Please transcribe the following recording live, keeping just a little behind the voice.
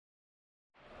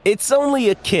It's only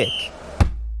a kick,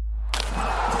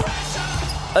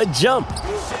 a jump,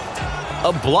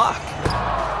 a block.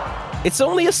 It's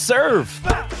only a serve.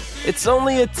 It's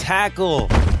only a tackle,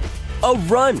 a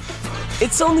run.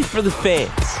 It's only for the fans.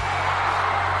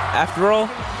 After all,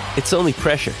 it's only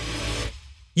pressure.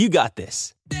 You got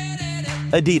this.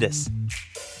 Adidas.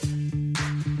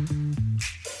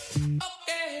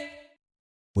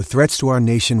 With threats to our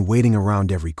nation waiting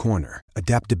around every corner,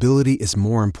 adaptability is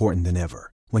more important than ever.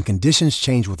 When conditions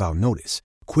change without notice,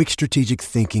 quick strategic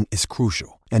thinking is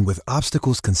crucial. And with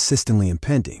obstacles consistently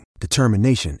impending,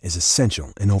 determination is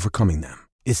essential in overcoming them.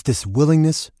 It's this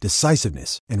willingness,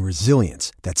 decisiveness, and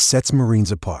resilience that sets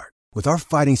Marines apart. With our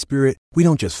fighting spirit, we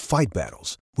don't just fight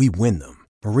battles, we win them.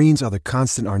 Marines are the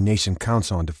constant our nation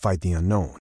counts on to fight the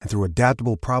unknown. And through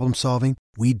adaptable problem solving,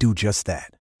 we do just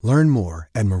that. Learn more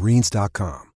at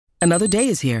marines.com. Another day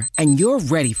is here, and you're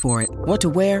ready for it. What to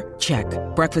wear? Check.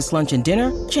 Breakfast, lunch, and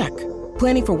dinner? Check.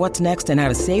 Planning for what's next and how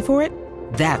to save for it?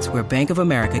 That's where Bank of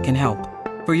America can help.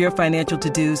 For your financial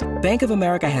to-dos, Bank of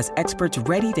America has experts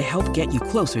ready to help get you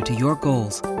closer to your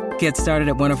goals. Get started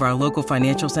at one of our local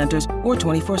financial centers or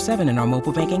 24/7 in our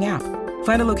mobile banking app.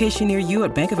 Find a location near you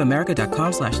at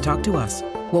bankofamerica.com/talktous.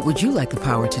 What would you like the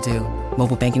power to do?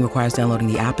 Mobile banking requires downloading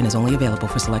the app and is only available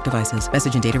for select devices.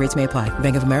 Message and data rates may apply.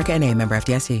 Bank of America N.A., member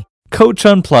FDIC. Coach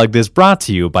Unplugged is brought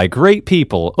to you by great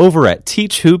people over at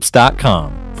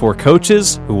teachhoops.com for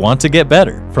coaches who want to get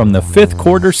better. From the Fifth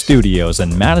Quarter Studios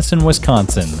in Madison,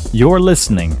 Wisconsin, you're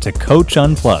listening to Coach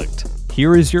Unplugged.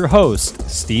 Here is your host,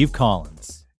 Steve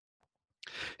Collins.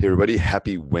 Hey everybody,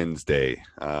 happy Wednesday.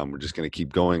 We're just going to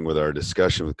keep going with our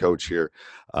discussion with Coach here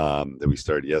that we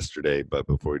started yesterday. But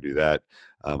before we do that,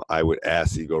 I would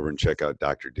ask you to go over and check out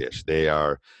Dr. Dish.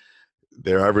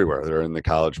 They're everywhere. They're in the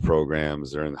college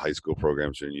programs, they're in the high school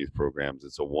programs, they're in youth programs.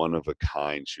 It's a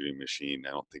one-of-a-kind shooting machine.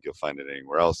 I don't think you'll find it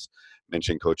anywhere else.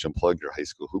 Mention Coach Unplugged or High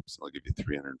School Hoops, and they'll give you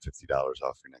 $350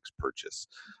 off your next purchase.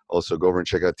 Also, go over and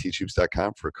check out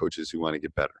teachhoops.com for coaches who want to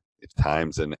get better. If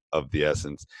time's of the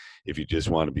essence, if you just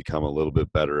want to become a little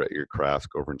bit better at your craft,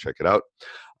 go over and check it out.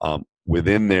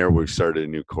 Within there, we've started a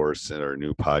new course and our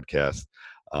new podcast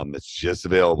that's just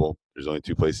available. There's only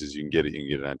two places you can get it. You can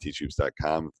get it on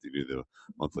teachhoops.com if you do the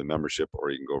monthly membership, or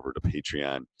you can go over to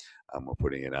Patreon. We're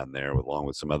putting it on there along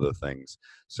with some other things.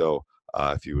 So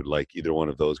if you would like either one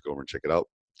of those, go over and check it out.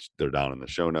 They're down in the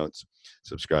show notes.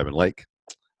 Subscribe and like.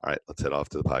 All right, let's head off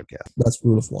to the podcast. That's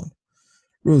rule of one.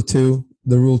 Rule two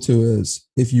is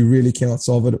if you really cannot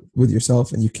solve it with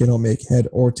yourself and you cannot make head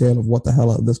or tail of what the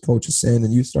hell this coach is saying,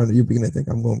 and you begin to think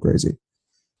I'm going crazy,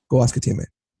 go ask a teammate.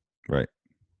 Right.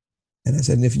 And I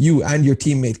said, and if you and your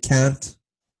teammate can't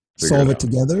solve it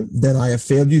together, then I have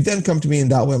failed you. Then come to me,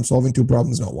 and that way I'm solving two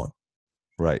problems, not one.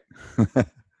 Right.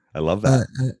 I love that.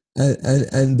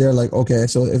 And they're like, okay,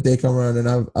 so if they come around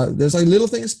and there's like little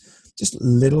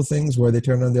things where they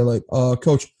turn around, they're like,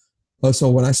 coach, so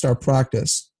when I start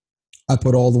practice, I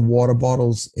put all the water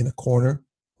bottles in a corner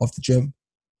of the gym,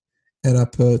 and I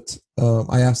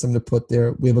asked them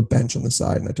to we have a bench on the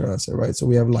side, and I turn around and say, right, so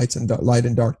we have light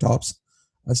and dark tops.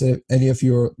 I said, any of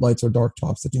your lights or dark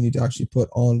tops that you need to actually put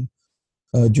on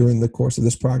during the course of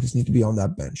this practice need to be on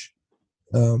that bench.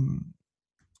 I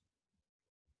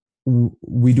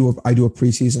do a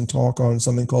preseason talk on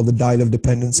something called the diet of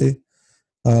dependency,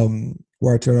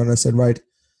 where I turn around and I said, right,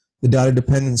 the diet of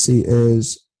dependency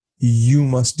is you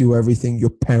must do everything.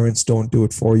 Your parents don't do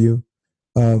it for you.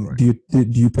 Right. Do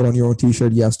you put on your own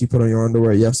t-shirt? Yes. Do you put on your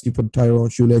underwear? Yes. Do you tie your own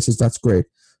shoelaces? That's great.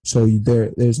 So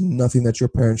there's nothing that your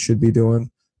parents should be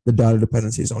doing. The data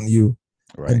dependency is on you.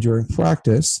 Right. And during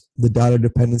practice, the data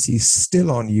dependency is still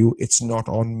on you. It's not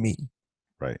on me.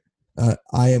 Right.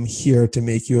 I am here to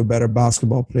make you a better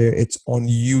basketball player. It's on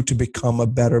you to become a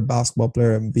better basketball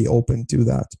player and be open to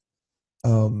that.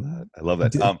 I love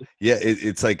that.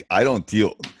 It's like I don't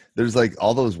deal. There's like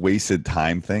all those wasted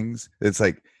time things. It's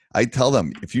like I tell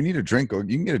them, if you need a drink, you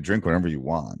can get a drink whenever you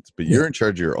want, but you're in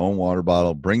charge of your own water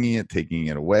bottle, bringing it, taking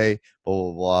it away, blah,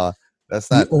 blah, blah.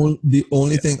 That's not the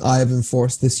only thing I have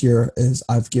enforced this year is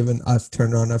I've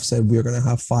turned around, I've said, we're going to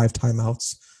have 5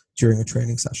 timeouts during a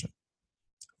training session.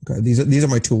 Okay. These are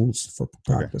my tools for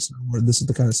practice. Okay. This is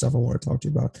the kind of stuff I want to talk to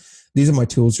you about. These are my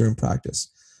tools during practice.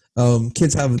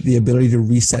 Kids have the ability to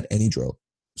reset any drill.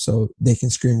 So they can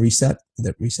scream reset,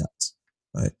 that resets,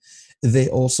 right? They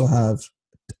also have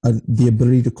the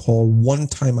ability to call 1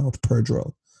 timeout per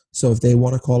drill. So if they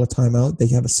want to call a timeout, they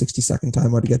have a 60-second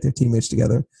timeout to get their teammates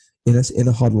together in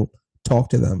a huddle, talk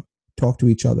to them, talk to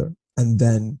each other, and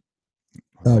then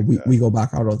we go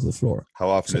back out onto the floor. How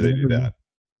often do they do that?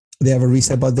 They have a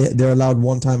reset, but they're allowed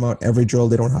 1 timeout every drill.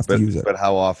 They don't have to use it. But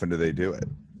how often do they do it?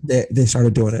 They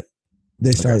started doing it.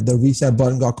 They started. The reset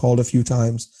button got called a few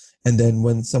times. And then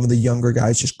when some of the younger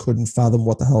guys just couldn't fathom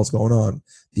what the hell's going on,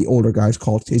 the older guys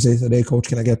called. They said, "Hey, coach,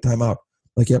 can I get timeout?"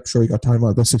 Like, yep, sure, you got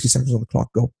timeout. There's 60 seconds on the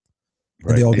clock. Go.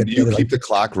 Right. And do you keep the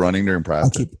clock running during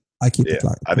practice? I keep the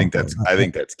clock. I think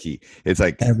that's key. It's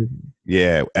like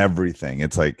everything.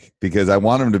 It's like, because I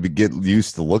want them to get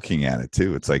used to looking at it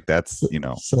too. It's like that's.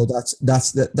 So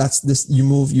that's this.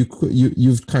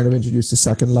 You've kind of introduced the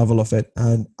second level of it,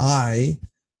 and I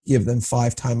give them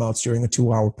 5 timeouts during a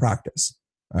 2-hour practice.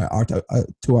 Our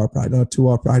 2-hour practice. Now,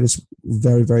 2-hour practice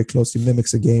very, very closely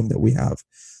mimics a game that we have.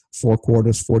 4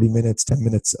 quarters, 40 minutes, 10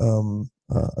 minutes. 10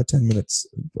 minutes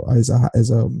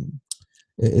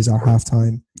is our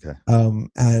halftime. Okay.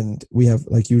 And we have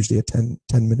like usually a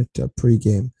 10-minute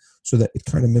pre-game, so that it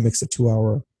kind of mimics a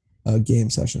 2-hour game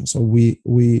session. So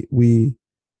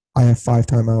I have 5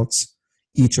 timeouts,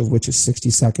 each of which is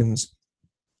 60 seconds.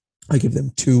 I give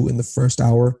them 2 in the first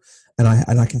hour, and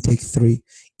I can take 3.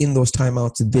 In those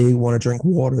timeouts, they want to drink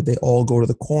water. They all go to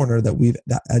the corner that we've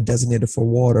designated for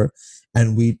water,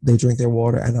 and they drink their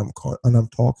water, and I'm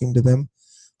talking to them.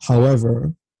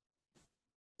 However,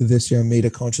 this year I made a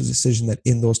conscious decision that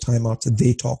in those timeouts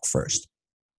they talk first.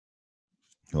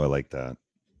 Oh, I like that.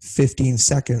 15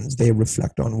 seconds they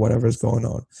reflect on whatever's going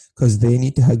on, because they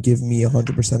need to give me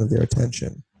 100% of their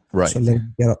attention. Right. So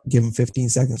give them 15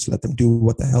 seconds to let them do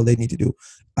what the hell they need to do.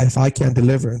 If I can't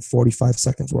deliver in 45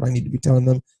 seconds what I need to be telling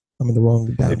them, I'm in the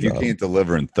wrong damn If you job. can't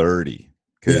deliver in 30,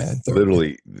 because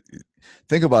literally,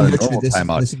 think about a normal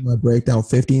timeout. This is my breakdown.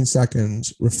 15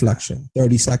 seconds reflection.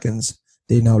 30 seconds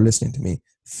they now listening to me.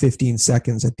 15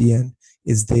 seconds at the end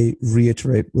is they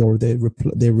reiterate or they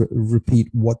repeat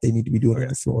what they need to be doing on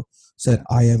the floor. So that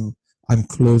I'm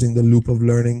closing the loop of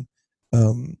learning,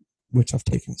 which I've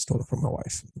stolen from my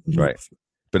wife. Right.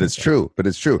 But it's true.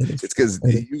 It's because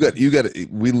we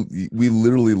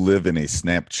literally live in a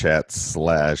Snapchat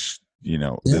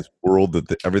 / this world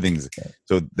that everything's,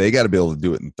 so they got to be able to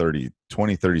do it in 30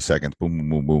 seconds. Boom, boom,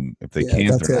 boom, boom. If they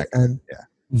can't, that's it. And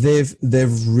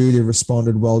they've really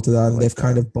responded well to that, and they've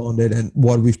kind of bonded. And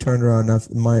what we've turned around,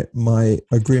 my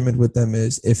agreement with them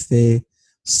is if they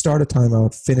start a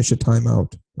timeout, finish a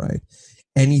timeout, right?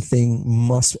 Anything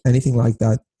like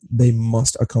that, they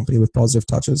must accompany with positive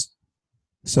touches.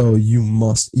 So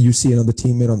you see another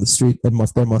teammate on the street, there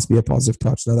must be a positive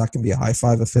touch. Now that can be a high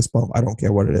five, a fist bump. I don't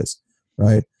care what it is,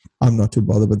 right? I'm not too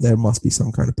bothered, but there must be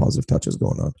some kind of positive touches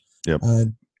going on. Yep.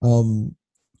 And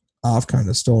I've kind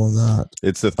of stolen that.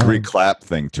 It's the 3 clap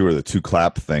thing too, or the 2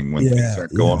 clap thing when things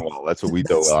aren't going well. That's what we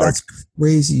do. That's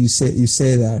crazy. You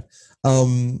say that.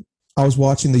 I was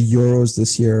watching the Euros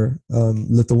this year.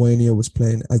 Lithuania was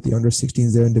playing at the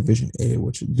under-16s. They're in Division A,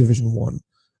 which is Division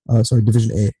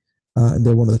A. And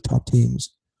they're one of the top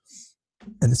teams.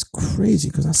 And it's crazy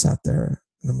because I sat there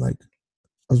and I'm like,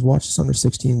 I was watching this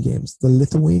under-16 games. The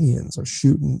Lithuanians are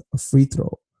shooting a free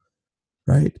throw,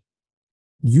 right?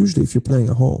 Usually if you're playing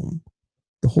at home,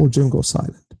 the whole gym goes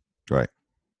silent. Right.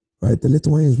 Right? The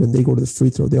Lithuanians, when they go to the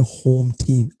free throw, their home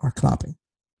team are clapping.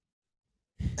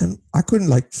 And I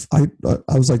couldn't I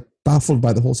was like baffled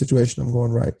by the whole situation. I'm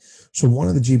going, right. So one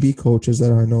of the GB coaches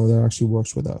that I know that actually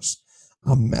works with us,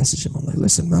 I'll message him. I'm like,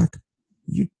 listen, Mac,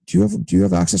 do you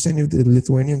have access to any of the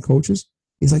Lithuanian coaches?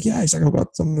 He's like, yeah. He's like, I've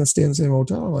got someone that stay in the same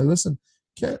hotel. I'm like, listen,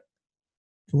 can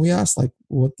we ask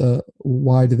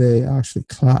why do they actually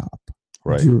clap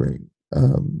during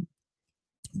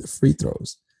the free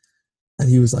throws? And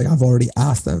he was like, I've already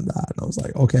asked them that. And I was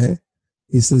like, okay.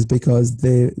 He says, because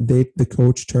the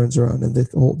coach turns around and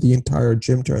the entire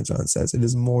gym turns around and says it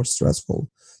is more stressful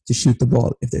to shoot the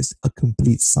ball if there's a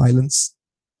complete silence.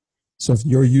 So if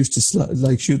you're used to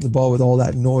shooting the ball with all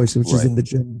that noise, which is in the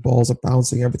gym, balls are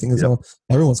bouncing, everything is all,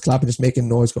 everyone's clapping, just making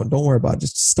noise, going, don't worry about it,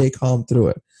 just stay calm through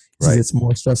it. Right. It's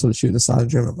more stressful to shoot in the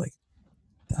silent gym. I'm like,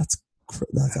 that's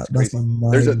my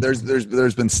mind.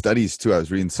 There's been studies too. I was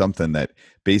reading something that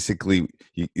basically by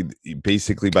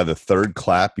the 3rd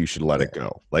clap you should let it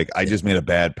go. Like I just made a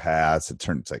bad pass. It's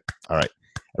like, all right,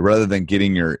 rather than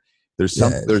getting there's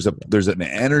an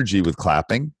energy with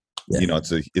clapping. Yeah.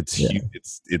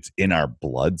 It's in our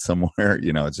blood somewhere.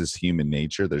 It's just human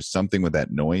nature. There's something with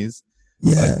that noise.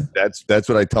 Yeah, that's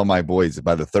what I tell my boys.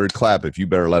 By the 3rd clap, if you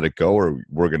better let it go, or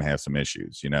we're gonna have some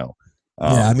issues.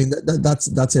 I mean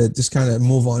that's it. Just kind of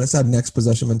move on. It's that next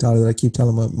possession mentality that I keep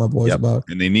telling my boys about.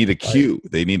 And they need a cue.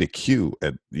 They need a cue.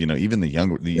 At even the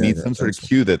younger, you need some sort of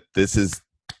cue that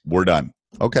we're done.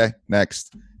 Okay,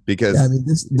 next. Because I mean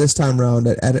this time around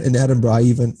in Edinburgh,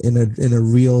 even in a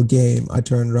real game, I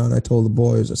turned around. I told the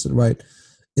boys, I said, right,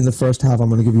 in the first half, I'm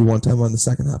going to give you one timeout. In the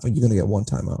second half, you're going to get one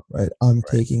timeout, right? I'm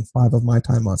taking 5 of my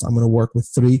timeouts. I'm going to work with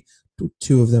 3.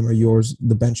 2 of them are yours.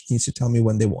 The bench needs to tell me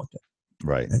when they want it.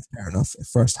 Right. And fair enough.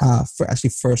 First half,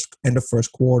 end of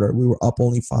first quarter, we were up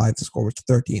only 5. The score was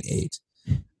 13-8.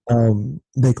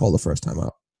 They called the first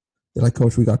timeout. They're like,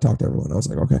 Coach, we got to talk to everyone. I was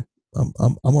like, okay,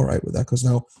 I'm all right with that, because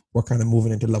now we're kind of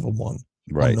moving into level 1.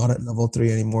 Right. I'm not at level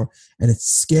 3 anymore. And it's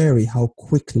scary how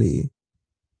quickly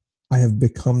I have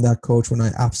become that coach when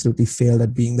I absolutely failed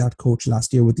at being that coach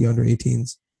last year with the under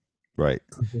 18s. Right.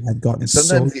 They had gotten and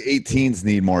sometimes the 18s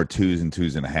need more 2s and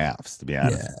 2.5s, to be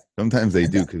honest. Yeah. Sometimes they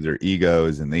do, because they're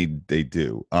egos, and they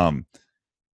do.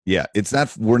 Yeah, it's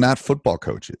not. We're not football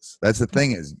coaches. That's the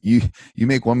thing, is you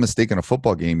make one mistake in a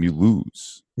football game, you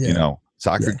lose. Yeah. You know,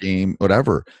 soccer game,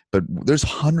 whatever. But there's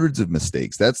hundreds of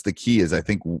mistakes. That's the key. Is I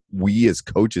think we as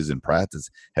coaches in practice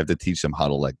have to teach them how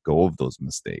to let go of those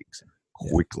mistakes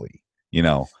quickly. You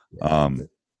know,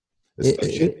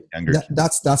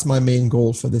 that's my main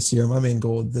goal for this year. My main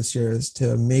goal this year is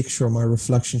to make sure my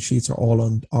reflection sheets are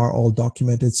all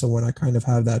documented. So when I kind of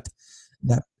have that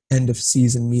end of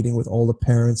season meeting with all the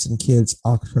parents and kids,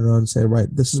 I'll turn around and say, right,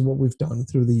 this is what we've done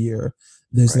through the year.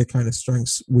 There's the kind of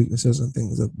strengths, weaknesses, and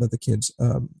things that the kids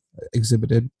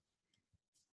exhibited.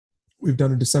 We've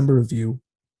done a December review.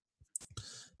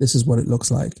 This is what it looks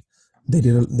like.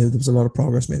 There was a lot of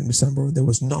progress made in December. There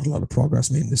was not a lot of progress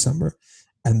made in December.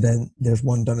 And then there's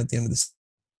one done at the end of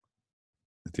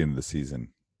the season.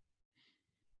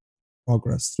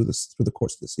 Progress through the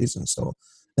course of the season. So,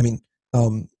 I mean,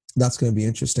 that's going to be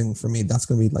interesting for me. That's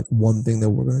going to be like one thing that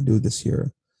we're going to do this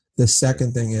year. The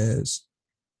second thing is,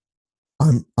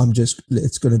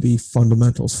 it's going to be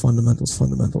fundamentals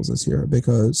this year,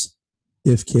 because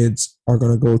if kids are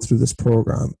going to go through this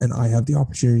program and I have the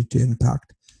opportunity to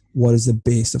impact what is the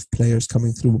base of players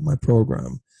coming through my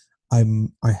program, I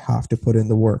have to put in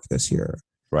the work this year,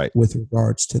 right, with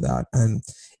regards to that. And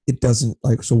it doesn't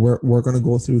so we're going to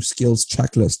go through skills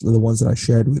checklist, the ones that I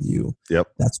shared with you.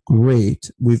 Yep, that's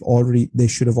great. They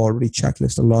should have already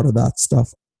checklist a lot of that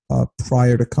stuff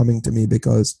prior to coming to me,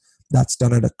 because that's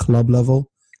done at a club level.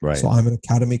 Right. So I'm an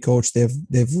academy coach. They've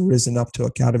risen up to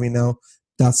academy now.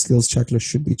 That skills checklist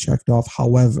should be checked off.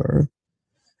 However,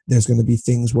 there's going to be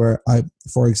things where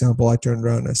for example, I turned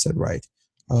around and I said, right,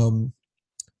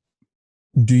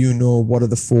 do you know what are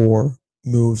the 4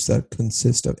 moves that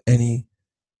consist of any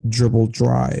dribble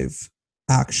drive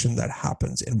action that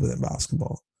happens within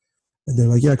basketball? And they're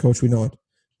like, yeah, coach, we know it.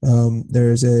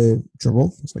 There's a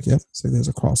dribble. It's like, yeah. It's like, there's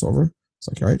a crossover. It's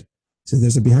like, all right. So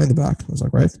there's a behind the back. I was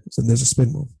like, right. So there's a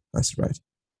spin move. I said, right.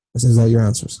 I said, is that your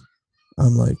answers?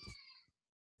 I'm like,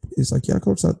 he's like, yeah,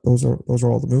 coach, those are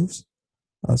all the moves.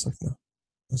 I was like, no.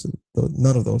 I said,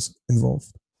 none of those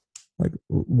involved. Like,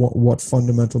 what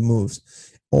fundamental moves?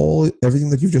 Everything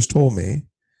that you've just told me,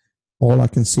 all I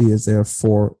can see is there are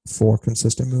four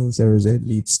consistent moves. There is a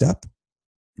lead step,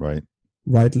 right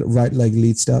leg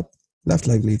lead step, left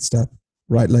leg lead step,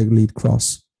 right leg lead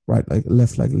cross,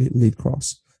 left leg lead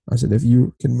cross. I said, if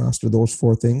you can master those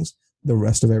 4 things, the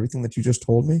rest of everything that you just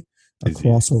told me, a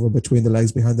crossover between the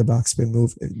legs, behind the back, spin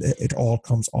move, it all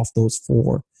comes off those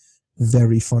 4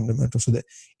 very fundamental. So that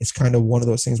it's kind of one of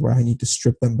those things where I need to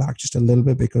strip them back just a little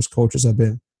bit, because coaches have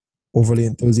been overly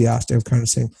enthusiastic of kind of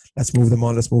saying, let's move them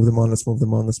on.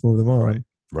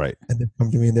 Right. And they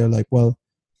come to me and they're like, well,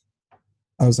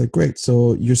 I was like, great.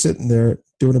 So you're sitting there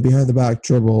doing a behind the back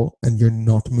dribble and you're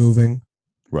not moving.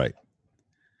 Right.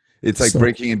 It's like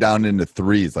breaking it down into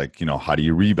 3s. Like, how do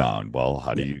you rebound? Well,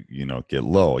 how do you, get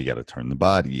low? You got to turn the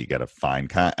body. You got to find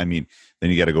then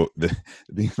you got to go.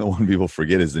 The one people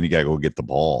forget is then you got to go get the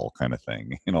ball, kind of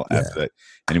thing. After that,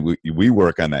 and we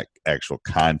work on that actual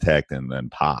contact and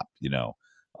then pop.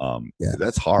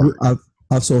 That's hard.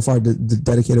 I've so far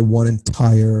dedicated one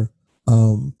entire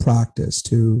practice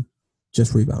to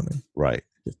just rebounding. Right.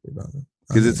 Just rebounding.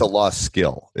 Because it's a lost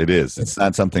skill. It is. It's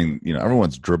not something,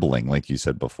 everyone's dribbling, like you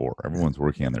said before. Everyone's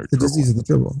working on their dribble. The disease of the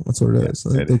dribble. That's what it is.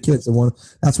 The kids,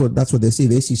 that's what they see.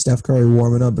 They see Steph Curry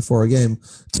warming up before a game,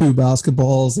 2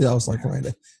 basketballs. I was like, right.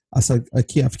 I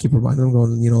have to keep reminding them,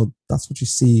 going, that's what you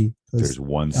see. There's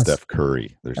one Steph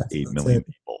Curry. There's 8 million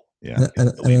people. Yeah. And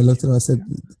I looked at him,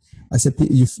 I said,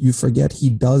 you forget he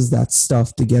does that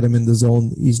stuff to get him in the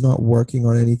zone. He's not working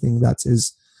on anything. That's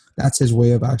his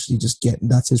way of actually just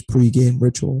that's his pre-game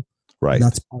ritual. Right. And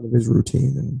that's part of his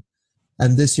routine.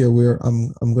 And this year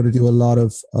I'm going to do a lot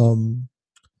of,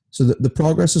 so the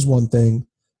progress is one thing.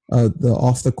 The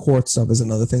off the court stuff is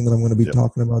another thing that I'm going to be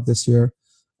talking about this year.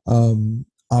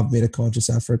 I've made a conscious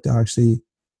effort to actually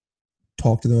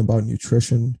talk to them about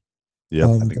nutrition. Yeah.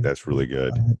 I think that's really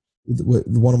good.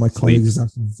 One of my colleagues is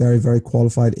actually very, very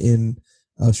qualified in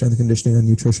strength and conditioning and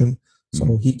nutrition.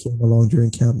 So he came along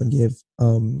during camp and gave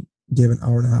an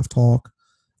hour and a half talk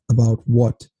about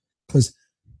because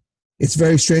it's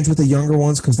very strange with the younger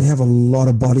ones because they have a lot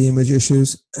of body image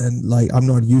issues, and like I'm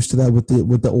not used to that with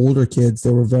the older kids.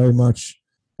 They were very much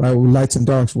right. Lights and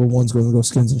darks. Well, one's going to go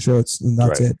skins and shirts, and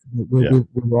that's it. We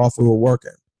were off. We were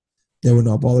working. They were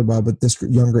not bothered by it. But this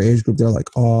younger age group, they're like,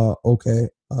 oh, okay,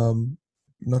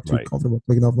 not too comfortable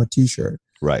taking off my t-shirt.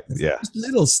 Right. And yeah. Just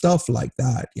little stuff like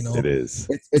that, you know. It is.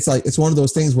 It's one of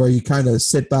those things where you kind of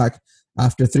sit back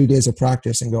after 3 days of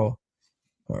practice and go,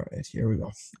 all right, here we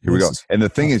go. Here we go. And the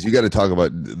thing is, you got to talk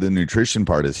about the nutrition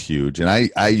part is huge. And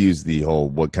I use the whole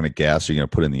what kind of gas are you going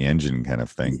to put in the engine kind of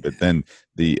thing. But then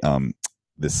the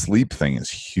sleep thing is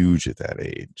huge at that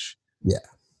age. Yeah.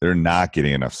 They're not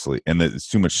getting enough sleep. And it's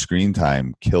too much screen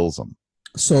time kills them.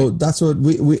 So that's what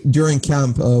we during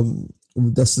camp,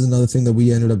 this is another thing that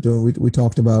we ended up doing. We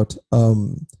talked about,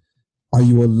 are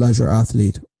you a leisure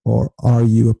athlete or are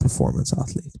you a performance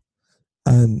athlete?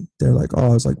 And they're like,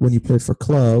 oh, it's like when you played for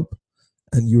club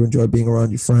and you enjoy being around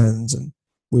your friends, and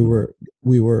you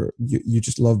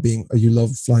just love you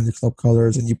love flying your club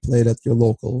colors, and you played at your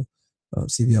local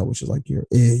CVL, which is like your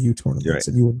AAU tournaments,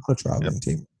 and you were not a traveling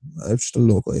team. It's just a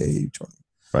local AAU tournament.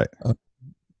 Right.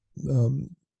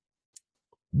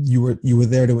 You were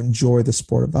there to enjoy the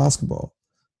sport of basketball.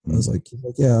 I was like,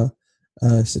 yeah.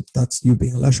 I said, that's you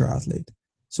being a leisure athlete.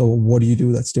 So what do you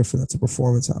do that's different? That's a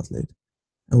performance athlete.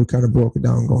 And we kind of broke it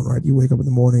down going, right, you wake up in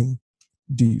the morning,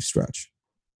 do you stretch?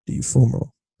 Do you foam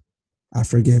roll?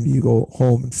 After a game, do you go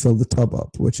home and fill the tub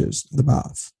up, which is the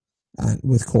bath, and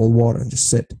with cold water and just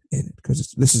sit in it?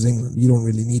 Because this is England. You don't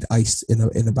really need ice in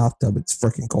a bathtub. It's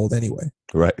freaking cold anyway.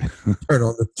 Right. turn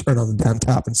on the damn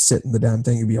tap and sit in the damn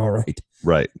thing. You'll be all right.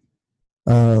 Right.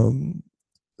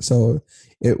 So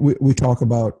we talk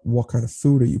about what kind of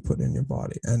food are you putting in your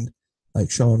body. And like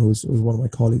Sean, who's one of my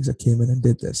colleagues that came in and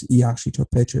did this, he actually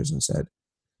took pictures and said,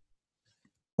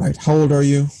 right, how old are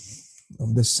you?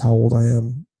 This is how old I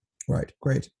am. Right,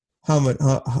 great. How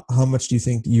much do you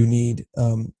think you need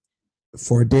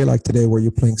for a day like today where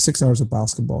you're playing 6 hours of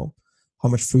basketball? How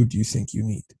much food do you think you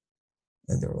need?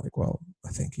 And they were like, well, I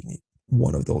think you need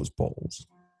one of those bowls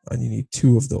and you need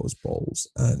two of those bowls.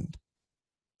 And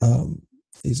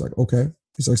he's like, okay.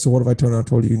 He's like, so what if I turned around and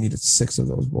told you needed 6 of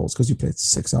those bowls because you played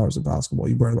 6 hours of basketball?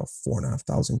 You burn about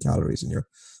 4,500 calories, and you're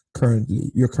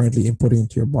currently inputting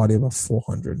into your body about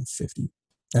 450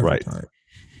 every time.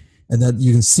 And that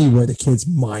you can see where the kids'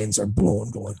 minds are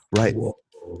blown, going, right. Whoa.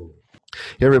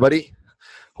 Hey, everybody.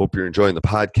 Hope you're enjoying the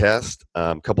podcast.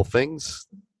 Couple things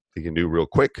you can do real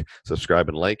quick. Subscribe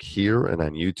and like here and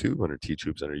on YouTube under Teach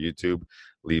Hoops under YouTube.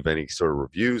 Leave any sort of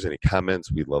reviews, any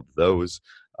comments. We love those.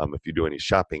 If you do any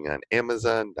shopping on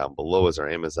Amazon, down below is our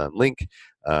Amazon link.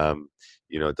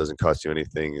 It doesn't cost you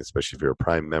anything, especially if you're a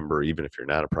Prime member. Even if you're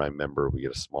not a Prime member, we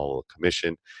get a small little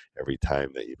commission every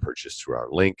time that you purchase through our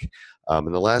link.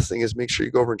 And the last thing is make sure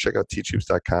you go over and check out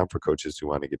teachhoops.com for coaches who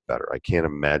want to get better. I can't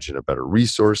imagine a better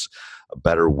resource, a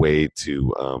better way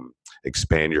to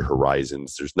expand your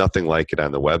horizons. There's nothing like it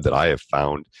on the web that I have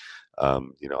found.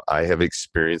 I have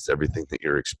experienced everything that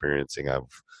you're experiencing. I've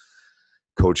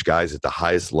coached guys at the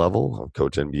highest level. I've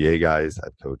coached NBA guys.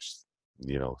 I've coached,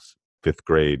 5th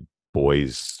grade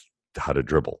boys how to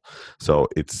dribble. So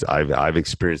I've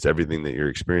experienced everything that you're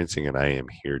experiencing, and I am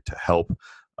here to help.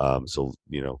 So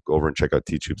go over and check out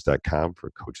teachhoops.com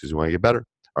for coaches who want to get better.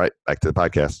 All right, back to the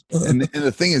podcast. And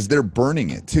the thing is, they're burning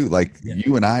it too. Like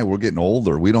you and I, we're getting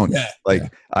older. We don't I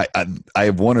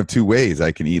have one of two ways.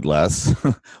 I can eat less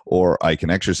or I can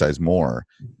exercise more.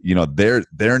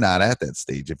 They're not at that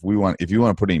stage. If you want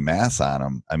to put any mass on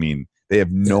them, I mean, they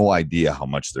have no idea how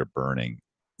much they're burning.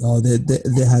 No, they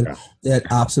had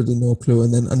absolutely no clue.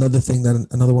 And then another thing that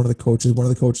one of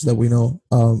the coaches that we know,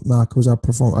 Mac, who's our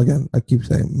performer. Again, I keep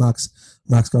saying Mac's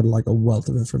got like a wealth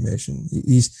of information.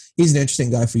 He's an interesting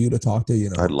guy for you to talk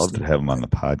to. I'd love to have him on the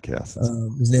podcast.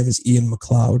 His name is Ian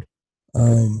McLeod.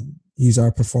 He's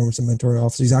our performance and mentoring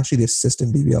officer. He's actually the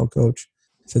assistant BBL coach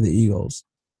for the Eagles.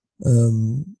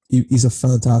 He's a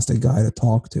fantastic guy to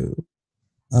talk to.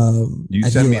 You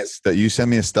send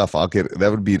me a stuff. I'll get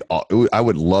that. Would be. I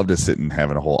would love to sit and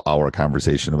have a whole hour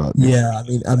conversation about. Yeah,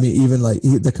 I mean, even like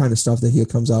the kind of stuff that he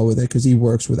comes out with it, because he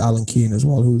works with Alan Keane as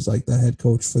well, who's like the head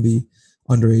coach for the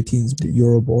under-18s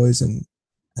Euro boys, and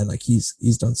like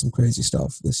he's done some crazy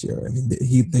stuff this year. I mean,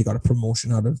 they got a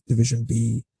promotion out of Division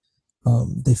B.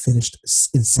 They finished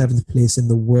in 7th place in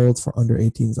the world for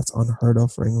under-18s. That's unheard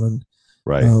of for England.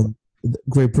 Right.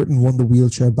 Great Britain won the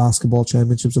wheelchair basketball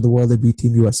championships of the world. They beat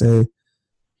Team USA.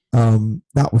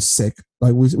 That was sick.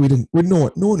 Like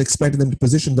no one expected them to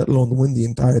position, let alone to win the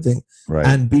entire thing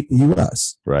and beat the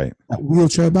U.S. Right. At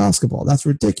wheelchair basketball. That's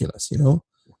ridiculous, you know.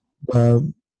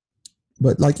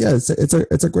 But like, yeah,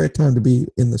 it's a great time to be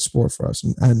in the sport for us,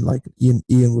 and like Ian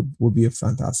would be a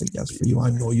fantastic guest for you. I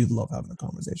know you'd love having a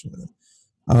conversation with him.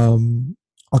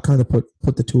 I'll kind of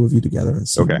put the two of you together and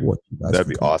see what you guys. That'd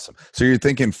be awesome. So you're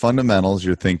thinking fundamentals.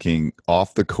 You're thinking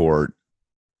off the court.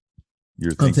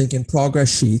 I'm thinking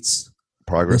progress sheets.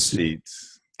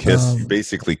 Kiss,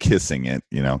 basically kissing it,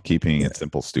 you know, keeping it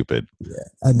simple, stupid. Yeah,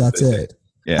 and that's it.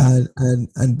 Yeah, and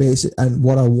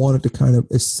what I wanted to kind of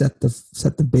is set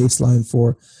the baseline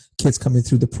for kids coming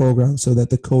through the program, so that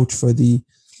the coach for the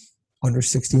under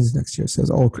 16s next year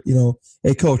says, "Oh, you know,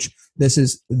 hey coach,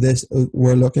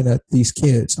 we're looking at these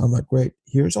kids." I'm like, "Great,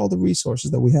 here's all the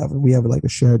resources that we have, and we have like a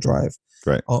shared drive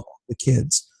on the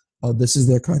kids. This is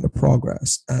their kind of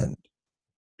progress, and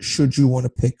should you want to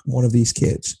pick one of these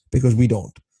kids, because we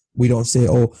don't say,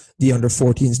 oh, the under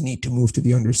 14s need to move to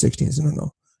the under 16s.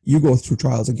 No. You go through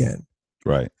trials again.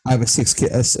 Right. I have a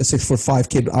 6'5"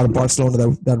 kid out of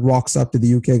Barcelona that rocks up to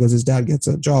the UK because his dad gets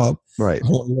a job. Right. I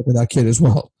want to look at that kid as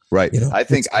well. Right. You know, I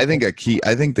think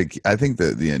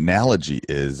the analogy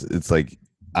is, it's like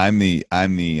I'm the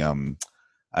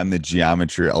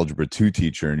geometry algebra 2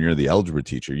 teacher and you're the algebra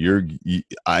teacher.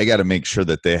 I got to make sure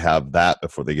that they have that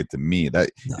before they get to me.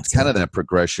 It's kind of that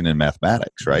progression in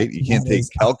mathematics, right? You can't take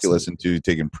calculus until you've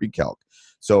taken pre-calc.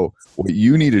 So what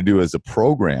you need to do as a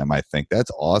program, I think that's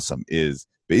awesome, is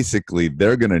basically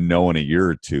they're going to know in a year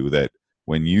or two that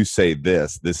when you say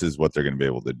this is what they're going to be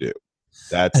able to do.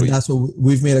 That's what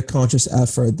we've made a conscious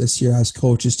effort this year as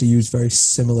coaches to use very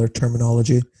similar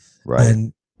terminology. Right.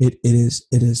 And it's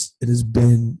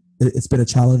been a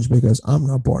challenge because I'm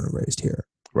not born and raised here.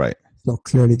 Right. So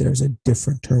clearly there's a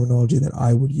different terminology that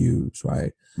I would use.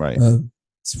 Right. Right.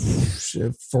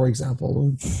 For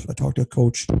example, I talked to a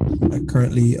coach that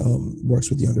currently works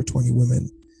with the under 20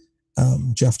 women,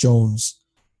 Jeff Jones.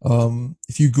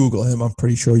 If you Google him, I'm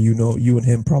pretty sure you and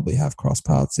him probably have cross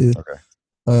paths. Okay.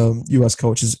 U.S.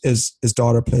 coach. His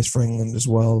daughter plays for England as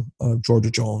well. Georgia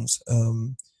Jones.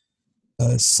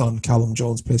 Son Callum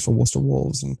Jones plays for Worcester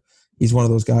Wolves, and he's one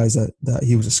of those guys that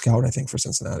he was a scout, I think, for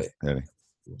Cincinnati. Really?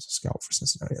 He was a scout for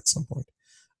Cincinnati at some point.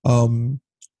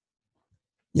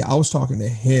 I was talking to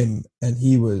him, and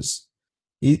he's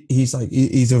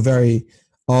a very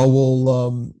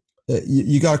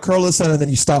you got to curl this in and then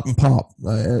you stop and pop,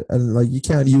 and like you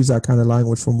can't use that kind of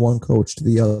language from one coach to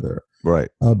the other. Right.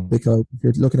 Because if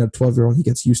you're looking at a 12-year-old, he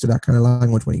gets used to that kind of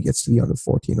language when he gets to the under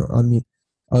 14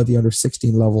 the under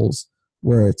 16 levels,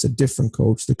 where it's a different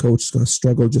coach. The coach is going to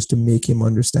struggle just to make him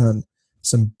understand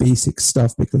some basic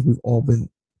stuff because we've all been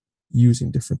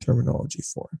using different terminology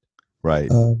for it.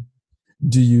 Right.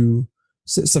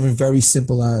 Something very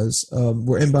simple as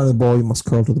we're inbound the ball, you must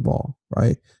curl to the ball,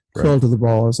 right? Curl to the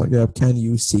ball is like, can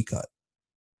you use C-cut?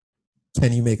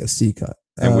 Can you make a C-cut?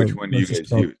 And which one do you guys use?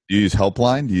 Do you use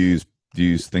Helpline? Do you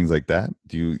use things like that?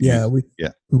 We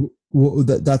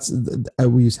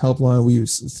use Helpline, we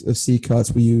use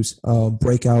C-cuts, we use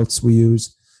breakouts, we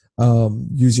use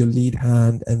your lead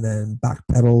hand and then back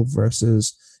pedal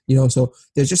versus, so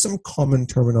there's just some common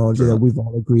terminology that we've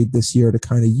all agreed this year to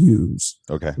kind of use.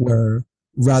 Okay. Where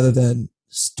rather than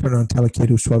turn on and tell a kid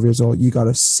who's 12 years old, you got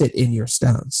to sit in your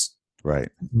stance. Right.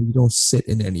 You don't sit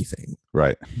in anything.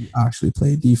 Right. You actually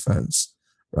play defense,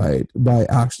 right? By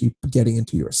actually getting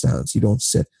into your stance. You don't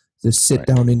sit. Just sit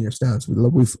down in your stance.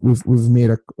 We've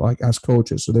made as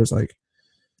coaches. So there's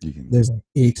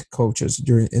 8 coaches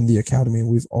in the academy, and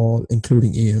we've all,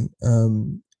 including Ian,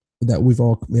 that we've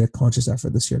all made a conscious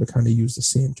effort this year to kind of use the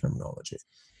same terminology.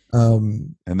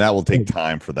 And that will take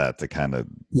time for that to kind of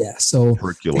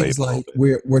percolate. Like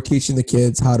we're teaching the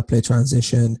kids how to play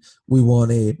transition. We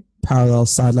want a parallel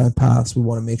sideline pass. We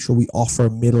want to make sure we offer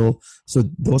middle. So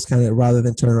those kind of, rather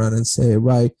than turn around and say,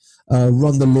 run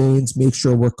the lanes, make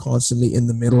sure we're constantly in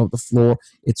the middle of the floor.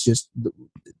 It's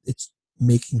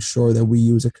making sure that we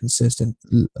use the consistent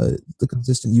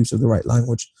use of the right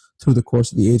language through the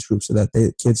course of the age group so that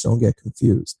the kids don't get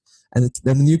confused. And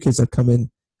then the new kids that come in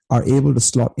are able to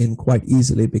slot in quite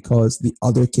easily because the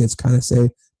other kids kind of say,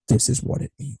 this is what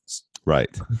it means. Right.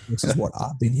 This is what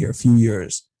I've been here a few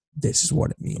years. This is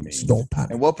what it means. Don't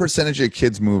panic. And what percentage of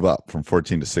kids move up from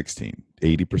 14 to 16?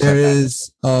 80%? There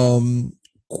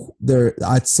is,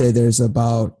 I'd say there's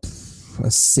about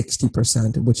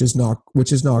 60%, which is not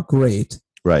great.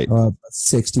 Right.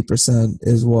 60%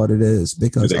 is what it is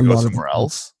because do they go somewhere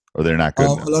else, or they're not good.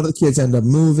 A lot of the kids end up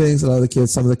moving. Some of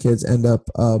the kids end up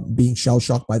being shell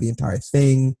shocked by the entire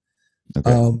thing.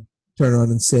 Okay. Turn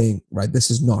around and saying, "Right, this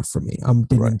is not for me. I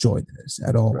didn't enjoy this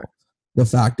at all." the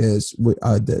fact is,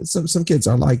 some kids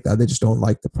are like that. They just don't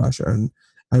like the pressure.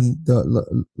 I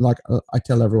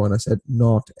tell everyone, I said,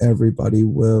 not everybody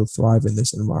will thrive in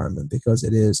this environment because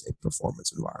it is a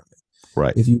performance environment.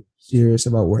 Right. If you're serious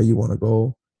about where you want to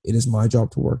go, it is my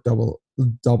job to work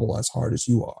double as hard as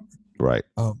you are. Right.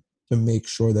 To make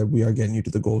sure that we are getting you to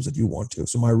the goals that you want to.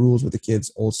 So my rules with the kids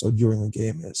also during a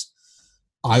game is,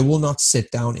 I will not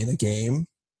sit down in a game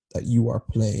that you are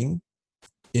playing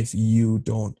if you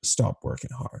don't stop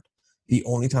working hard. The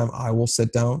only time I will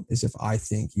sit down is if I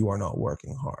think you are not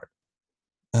working hard.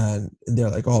 And they're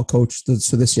like, oh, coach,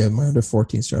 so this year, my under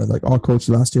 14 started like, oh, coach,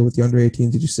 last year with the under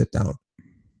 18, did you sit down?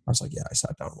 I was like, yeah, I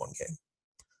sat down one game.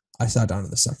 I sat down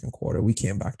in the second quarter. We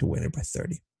came back to win it by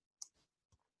 30.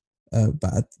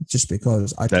 But just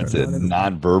because that's it,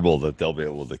 non-verbal that they'll be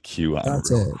able to cue on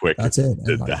real quick. That's it.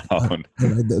 Sit down.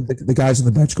 The guys on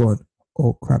the bench going,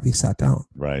 oh crap, he sat down.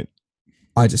 Right.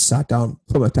 I just sat down,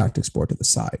 put my tactics board to the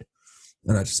side,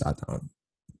 and I just sat down,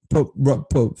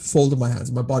 folded my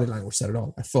hands. My body language said it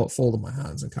all. I folded my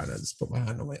hands and kind of just put my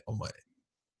hand on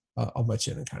my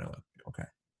chin and kind of went, okay,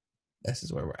 this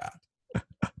is where we're at.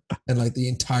 And like the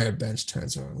entire bench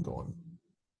turns around going,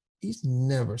 he's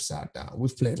never sat down.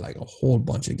 We've played like a whole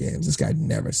bunch of games. This guy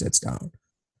never sits down.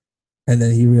 And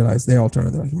then he realized, they all turned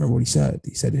and they're like, remember what he said?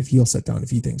 He said, if he'll sit down, if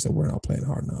he thinks that we're not playing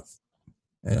hard enough.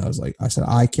 And I said,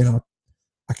 I can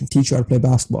teach you how to play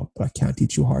basketball, but I can't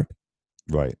teach you hard.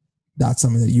 Right. That's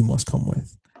something that you must come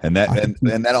with. And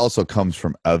that also comes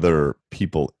from other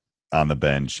people on the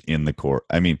bench, in the court.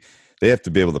 I mean, they have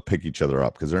to be able to pick each other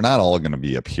up because they're not all going to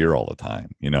be up here all the time,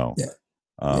 you know? Yeah.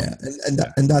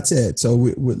 And that's it. So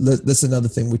this is another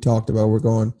thing we talked about. We're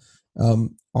going,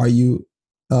 are you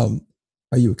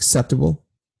acceptable?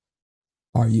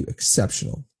 Are you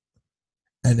exceptional?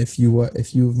 And if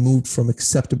you've moved from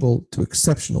acceptable to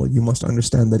exceptional, you must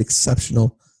understand that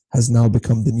exceptional has now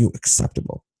become the new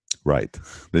acceptable. Right.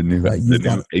 The new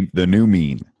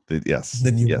mean. Yes.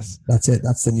 The new. Yes. That's it.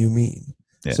 That's the new mean.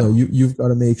 Yeah. So you've got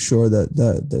to make sure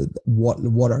that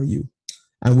what are you?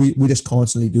 And we just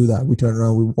constantly do that. We turn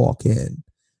around, we walk in,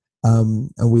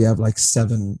 and we have like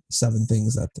seven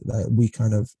things that we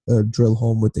kind of drill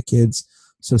home with the kids.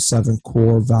 So 7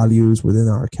 core values within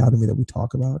our academy that we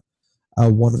talk about.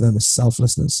 One of them is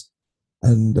selflessness,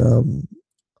 and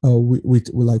we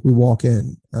walk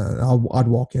in. I'd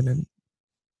walk in, and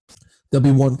there'll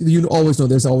be one. You always know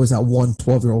there's always that one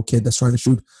 12-year-old kid that's trying to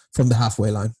shoot from the halfway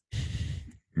line.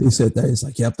 He said that he's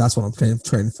like, yep, that's what I'm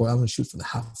training for. I'm going to shoot from the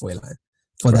halfway line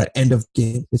for that end of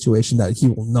game situation that he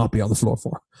will not be on the floor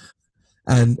for.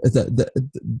 And at the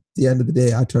end of the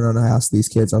day, I turn around and I ask these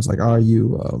kids, I was like, are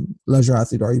you leisure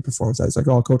athlete or are you performance athlete? He's like,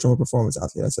 oh, coach, I'm a performance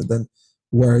athlete. I said, then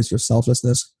where is your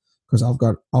selflessness? Because I've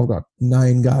got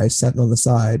 9 guys sitting on the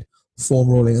side, foam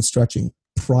rolling and stretching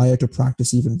prior to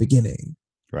practice even beginning.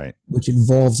 Right. Which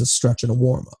involves a stretch and a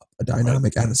warm-up, a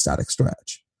dynamic and a static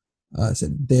stretch. I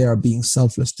said they are being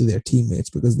selfless to their teammates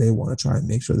because they want to try and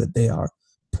make sure that they are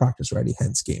practice ready,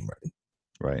 hence game ready.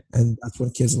 Right. And that's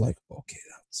when kids are like, okay,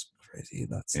 that's crazy.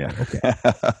 That's okay.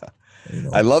 You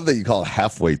know, I love that you call it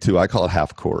halfway too. I call it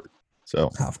half court. So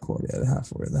half court, the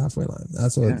halfway line.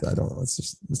 That's what I don't know.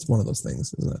 It's one of those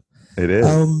things, isn't it? It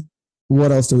is.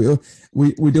 What else do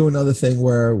we do? Another thing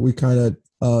where we kind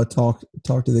of talk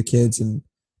to the kids and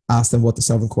ask them what the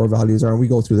 7 core values are, and we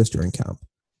go through this during camp.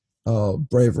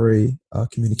 Bravery,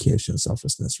 communication,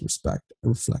 selflessness, respect,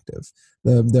 reflective.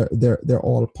 They're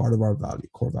all a part of our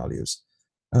core values.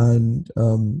 And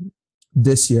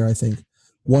this year, I think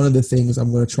one of the things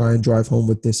I'm going to try and drive home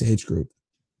with this age group,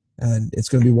 and it's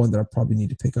going to be one that I probably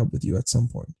need to pick up with you at some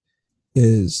point,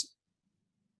 is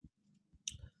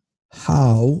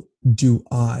how do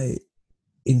I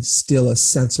instill a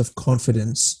sense of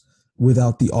confidence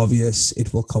without the obvious,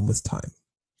 it will come with time?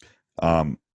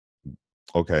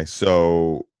 Okay,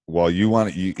 so while you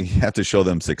have to show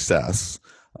them success.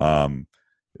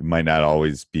 It might not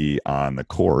always be on the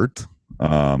court.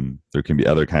 There can be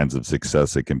other kinds of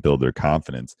success that can build their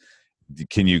confidence.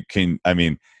 I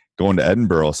mean, going to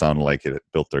Edinburgh sounded like it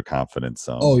built their confidence.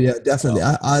 Oh yeah, definitely.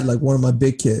 I had like one of my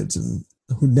big kids and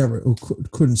who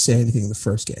couldn't say anything in the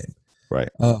first game. Right.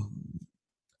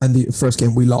 And the first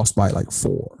game we lost by like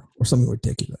 4 or something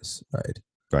ridiculous. Right.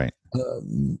 Right.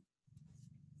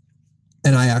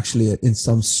 And I actually, in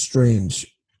some strange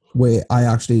way, I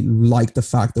actually liked the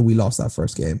fact that we lost that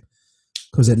first game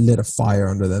because it lit a fire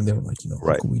under them. They were like,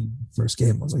 how can we lose the first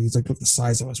game? I was like, he's like, look, the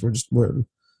size of us. We're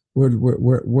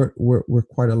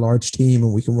quite a large team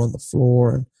and we can run the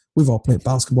floor and we've all played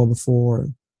basketball before.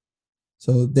 And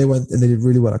so they went and they did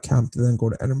really well at camp to then go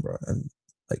to Edinburgh and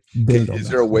like build on that. Is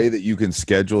there a way that you can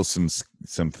schedule some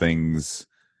things?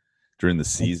 during the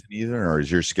season either, or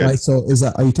is your schedule? Right, so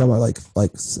are you talking about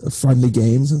like friendly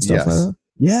games and stuff Yes. like that?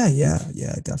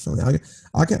 Yeah, definitely.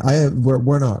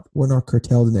 We're not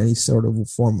curtailed in any sort of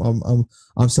form.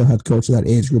 I'm still head coach of that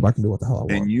age group. I can do what the hell I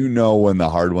want. And you know when the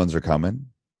hard ones are coming?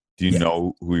 Do you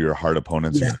know who your hard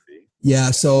opponents are going to be?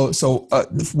 Yeah. So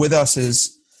with us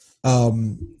is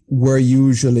we're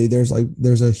usually there's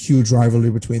a huge rivalry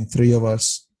between three of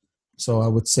us. So I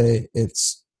would say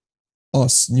it's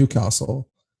us, Newcastle,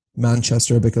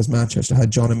 Manchester, because Manchester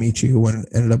had John Amici, who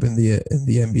ended up in the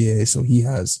NBA. So he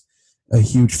has a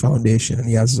huge foundation and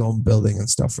he has his own building and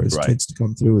stuff for his kids to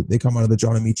come through. They come out of the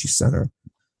John Amici Center.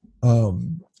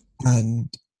 And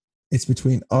it's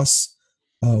between us,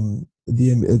 and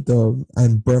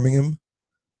Birmingham.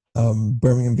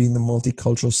 Birmingham being the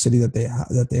multicultural city that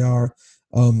they are.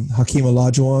 Hakeem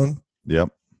Olajuwon. Yep.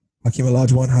 Hakeem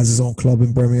Olajuwon has his own club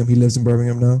in Birmingham. He lives in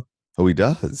Birmingham now. Oh, he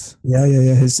does? Yeah.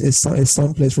 His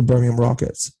son plays for Birmingham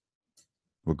Rockets.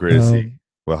 What grade is he?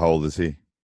 Well, how old is he?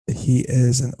 He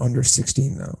is an under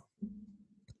 16 now.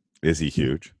 Is he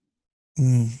huge?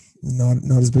 Not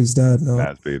as big as dad. No,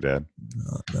 not as big as dad.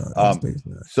 No, as big as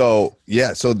dad.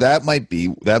 So that might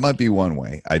be one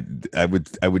way. I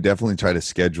would definitely try to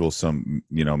schedule some.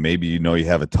 Maybe you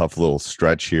have a tough little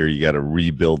stretch here. You got to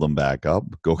rebuild them back up.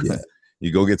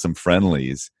 You go get some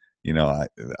friendlies.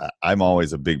 I'm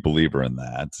always a big believer in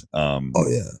that.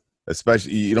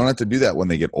 Especially, you don't have to do that when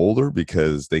they get older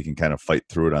because they can kind of fight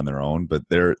through it on their own. But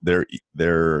they're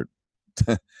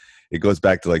it goes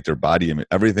back to like their body image.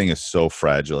 Everything is so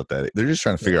fragile at that. They're just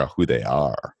trying to figure out who they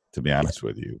are, to be honest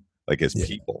with you, like as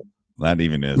people, not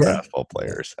even as basketball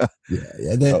players. You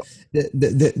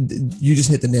just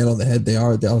hit the nail on the head. They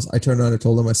are. I turned around and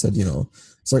told them, I said,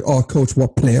 it's like, oh, coach,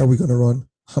 what play are we going to run?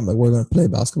 I'm like, we're going to play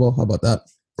basketball. How about that?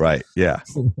 Right. Yeah.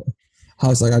 I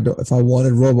was like, if I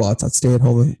wanted robots, I'd stay at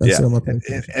home and sit on my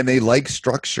PlayStation. And they like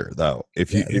structure, though.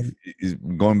 If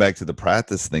going back to the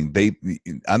practice thing,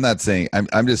 I'm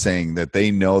just saying that they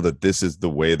know that this is the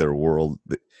way their world.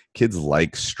 Kids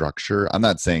like structure. I'm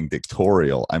not saying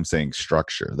dictatorial. I'm saying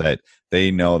structure. That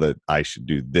they know that I should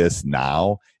do this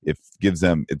now. It gives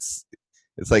them. It's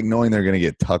like knowing they're going to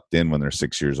get tucked in when they're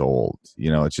 6 years old.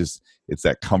 It's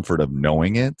that comfort of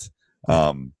knowing it.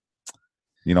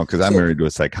 Because I'm married to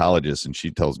a psychologist and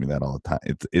she tells me that all the time.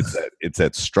 It's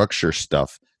that structure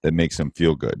stuff that makes them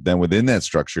feel good. Then within that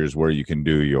structure is where you can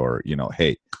do your,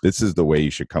 hey, this is the way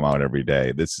you should come out every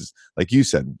day. This is, like you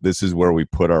said, this is where we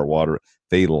put our water.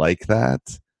 They like that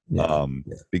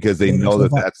because they know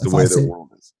that's the way the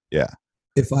world is. Yeah.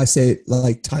 If I say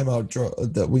like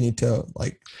timeout, that we need to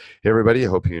like. Hey, everybody, I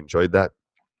hope you enjoyed that.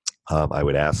 I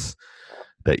would ask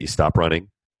that you stop running.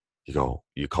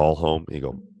 You call home, you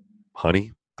go,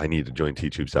 honey, I need to join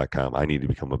teachhoops.com. I need to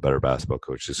become a better basketball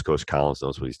coach. This Coach Collins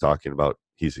knows what he's talking about.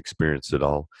 He's experienced it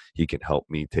all. He can help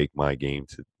me take my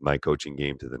coaching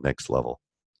game to the next level.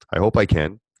 I hope I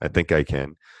can. I think I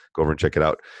can. Go over and check it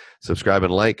out. Subscribe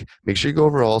and like. Make sure you go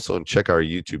over also and check our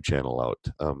YouTube channel out.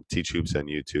 Teach Hoops on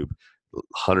YouTube.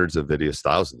 Hundreds of videos,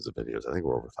 thousands of videos. I think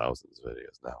we're over thousands of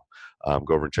videos now.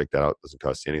 Go over and check that out. It doesn't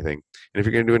cost you anything. And if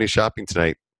you're going to do any shopping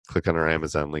tonight, click on our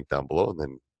Amazon link down below and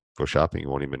then go shopping. You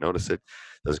won't even notice it.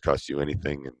 Doesn't cost you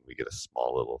anything, and we get a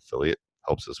small little affiliate.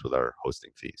 Helps us with our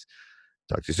hosting fees.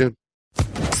 Talk to you soon.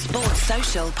 Sports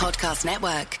Social Podcast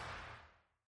Network.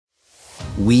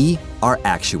 We are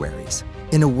actuaries.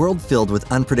 In a world filled with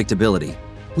unpredictability,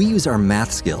 we use our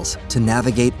math skills to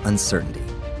navigate uncertainty.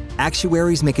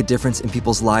 Actuaries make a difference in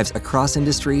people's lives across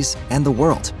industries and the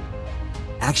world.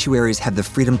 Actuaries have the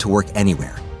freedom to work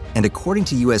anywhere, and according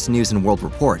to U.S. News & World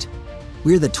Report,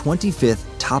 we're the 25th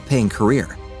top-paying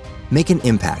career. Make an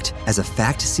impact as a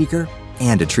fact seeker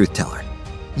and a truth teller.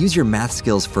 Use your math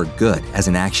skills for good as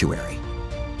an actuary.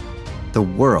 The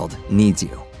world needs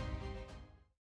you.